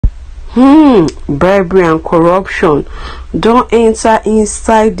bribery and corruption don't enter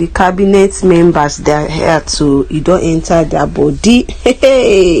inside the cabinet members. They're here to you don't enter their body.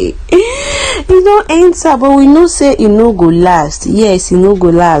 You don't enter, but we know say it no go last. Yes, it no go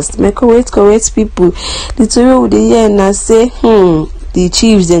last. Make correct people. The story with the year and say the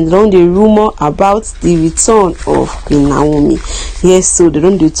chiefs then don't the rumor about the return of Queen Naomi. Yes, so they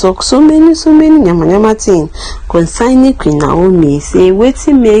don't talk so many nyama thing concerning Queen Naomi. Say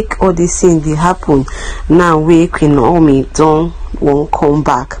waiting make all this thing they happen now where Queen Naomi won't come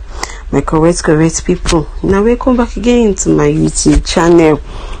back. My correct people. Now welcome back again to my YouTube channel.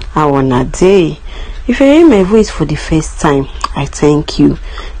 I wanna day. If you hear my voice for the first time, I thank you.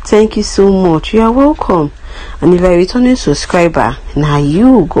 Thank you so much. You are welcome. And if I returning subscriber, now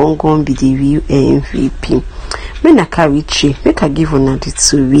you gon' be the real MVP. When I carry chi, make I give on the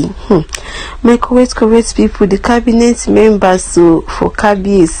story. My correct people, the cabinet members so for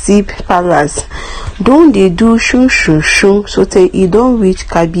Kabiesi palace. Don't they do shun so that you don't reach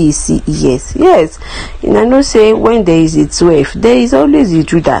Kabiesi? Yes. And I know say when there is a 12, there is always a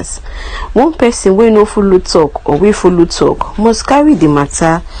Judas. One person when no follow talk or we follow talk must carry the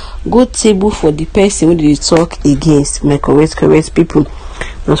matter, go table for the person when they talk against. My correct people.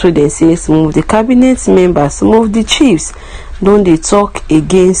 And so they say some of the cabinet members, some of the chiefs, don't they talk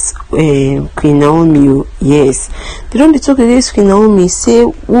against Queen Naomi? Yes, they don't talk against Queen Naomi. Say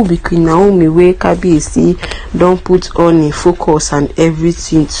who be Queen Naomi where Kabiesi don't put on in focus and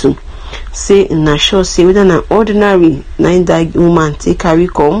everything too. Say na sure say whether an ordinary 9 woman take carry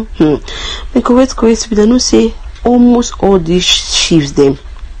come. My correct people don't say almost all these chiefs them.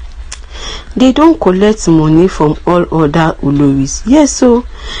 They don't collect money from all other Oloris. Yes, so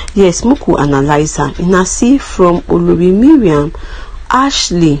yes, Muku analyzer. And I see from Olorimariam,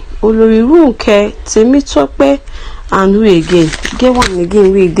 Ashley, Olori Ronke, Temitope, and we again. Get one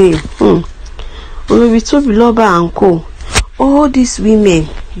again, we dey. Olori Tobiloba and co. All these women,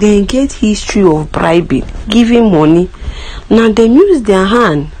 they get history of bribing, giving money. Now they use their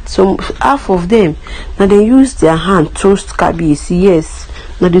hand. Some half of them. Now they use their hand toast Kabiesi. Yes.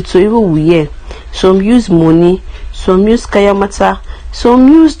 Now the two we hear. Some use money, some use kayamata, some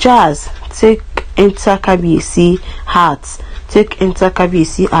use jazz. Take enter Kabiesi hearts, take enter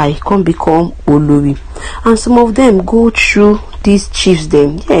Kabiesi eye, come become Olori. And some of them go through these chiefs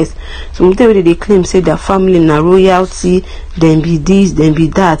them. Yes, some of them they claim say their family na royalty, then be this, then be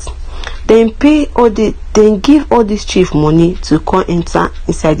that. Then pay all the then give all this chief money to come enter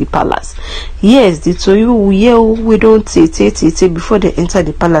inside the palace. Yes, the Tori we don't say before they enter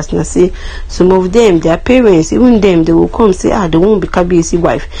the palace. Now say some of them, their parents, even them, they will come say they won't be Kabiesi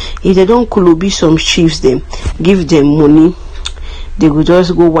wife. If they don't could be some chiefs them, give them money, they will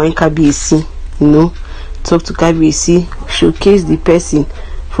just go wine Kabiesi, talk to Kabiesi, showcase the person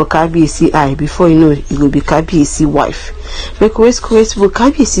for Kabiesi eye before you know it will be Kabiesi wife. Make correct people,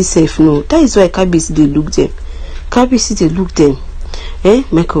 Kabiesi self no. That is why Kabiesi they look them. Kabiesi they look them.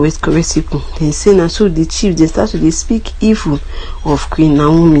 Make correct people. Then say now so the chief they start to speak evil of Queen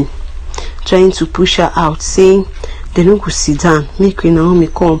Naomi, trying to push her out, saying they don't go sit down, make Queen Naomi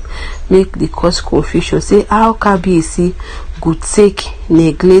come, make the cause confusion. Say how Kabiesi could take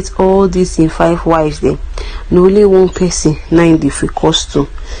neglect all this in 5 wives then. No only one person 9 different costume.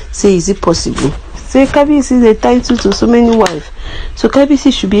 Say is it possible? Say Kabiesi is a title to so many wives. So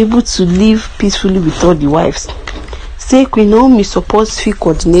Kabiesi should be able to live peacefully with all the wives. Say Queen Naomi supposed to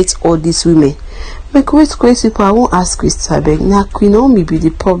coordinate all these women. Make people, I won't ask Christa beg. Now Queen Naomi be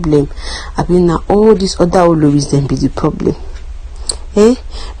the problem. I mean now all these other Oloris then be the problem.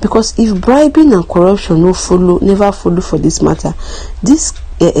 Because if bribing and corruption never follow for this matter, this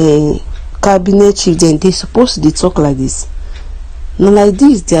cabinet chief then they supposed to talk like this. Not like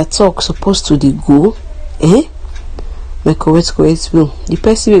this, their talk supposed to go. Make correct people. The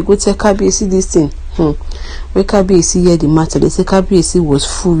person will go tell Kabiesi this thing. When Kabiesi hear the matter, they say Kabiesi was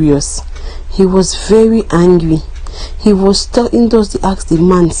furious. He was very angry. He was telling those they asked the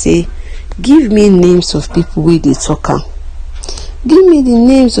man, say, give me names of people where they talk. Give me the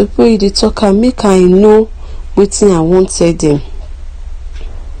names of people they talk and make I know what I won't tell them.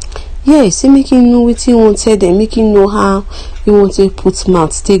 Yes, make him know what he won't tell them, make him know how he won't take put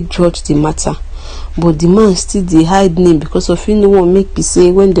mouth, take judge the matter. But the man still they hide name because of him no one make me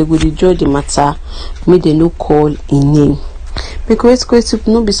say when they go to judge the matter, make they no call in name. Because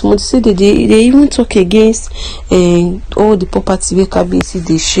people no be smart. Say they even talk against all the property where Kabiesi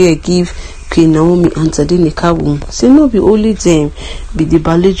they share give Queen Naomi and Tadinekawum. Say no be only them be the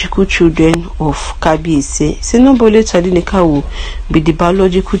biological children of Kabiesi. Say no be only Tadinekawum be the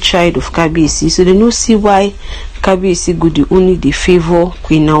biological child of Kabiesi. So they no see why Kabiesi go the only the favor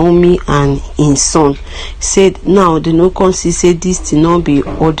Queen Naomi and his son. Said now they no come see say this thing not be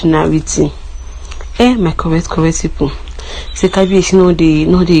ordinary thing. My correct people. Say Kabiesi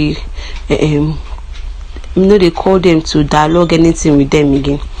no they call them to dialogue anything with them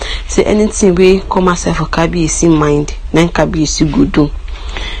again. Say anything we come outside for Kabiesi mind, then Kabiesi go do.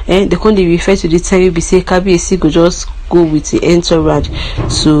 They can't refer to the time we say Kabiesi go just go with the entourage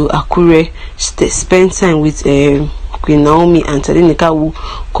to Akure, spend time with Queen Naomi, and Tadenika will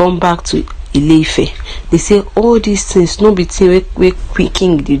come back to Ile-Ife. They say all these things no be thing where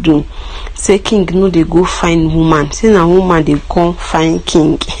king they do. Say king no they go find woman. Say na woman they come find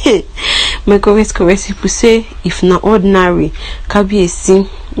king. My correct people say if na ordinary Kabiesi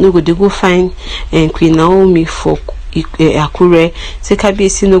no go they go find Queen Naomi for Akure. Say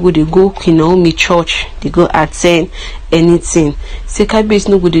Kabiesi no go they go Queen Naomi church, they go attend anything. Say Kabiesi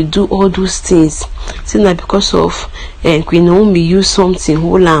no go they do all those things. Say na because of Queen Naomi use something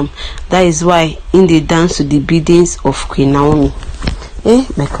whole lamb. That is why in they dance to the biddings of Queen Naomi.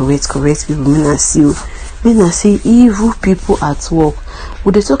 My correct people, me na see evil people at work.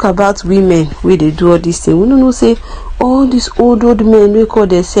 When they talk about women where they do all these things, we don't know say all these old men we call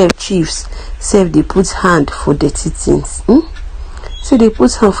themselves chiefs, self they put hand for dirty things. So they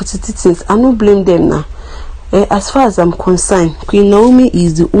put hand for dirty things. I don't blame them now. As far as I'm concerned, Queen Naomi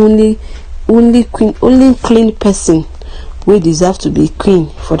is the only clean person we deserve to be queen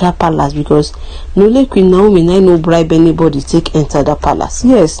for that palace, because no only Queen Naomi no bribe anybody take enter that palace.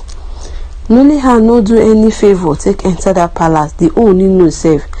 Yes, no only her no do any favor take enter that palace. The Ooni no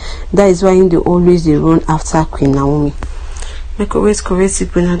self. That is why they always they run after Queen Naomi. Make always correct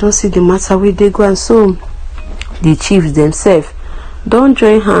people. I don't see the matter where they go, and so the chiefs themselves don't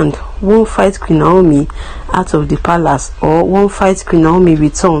join hand. Won't fight Queen Naomi out of the palace, or won't fight Queen Naomi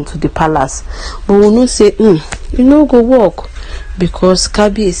return to the palace. But we no say you know go walk, because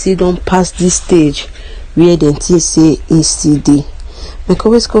Kabiesi don't pass this stage where them things say in CD. Make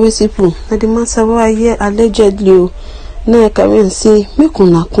always correct people. Now the matter why I hear allegedly. Now I can say make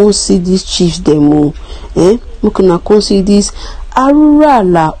una come see these chiefs them make una come see these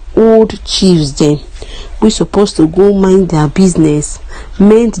arurala old chiefs them. We supposed to go mind their business,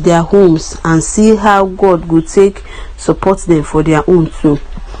 mend their homes, and see how God will take support them for their own too.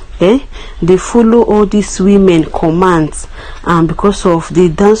 They follow all these women commands, and because of they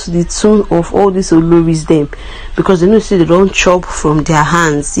dance to the tune of all these oloris them, because they know see they don't chop from their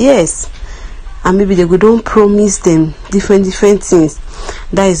hands. Yes, and maybe they don't promise them different things.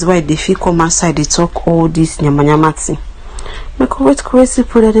 That is why they feel come outside they talk all this nyamanyamati. Make correct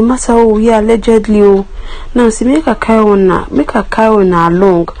people that the matter allegedly now see make a carry on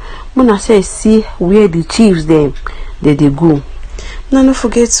along. When I say see where the chiefs them they go. Now don't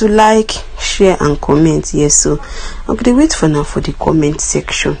forget to like, share and comment. Yes, so I'll be wait for now for the comment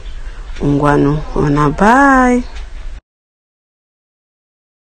section. Bye.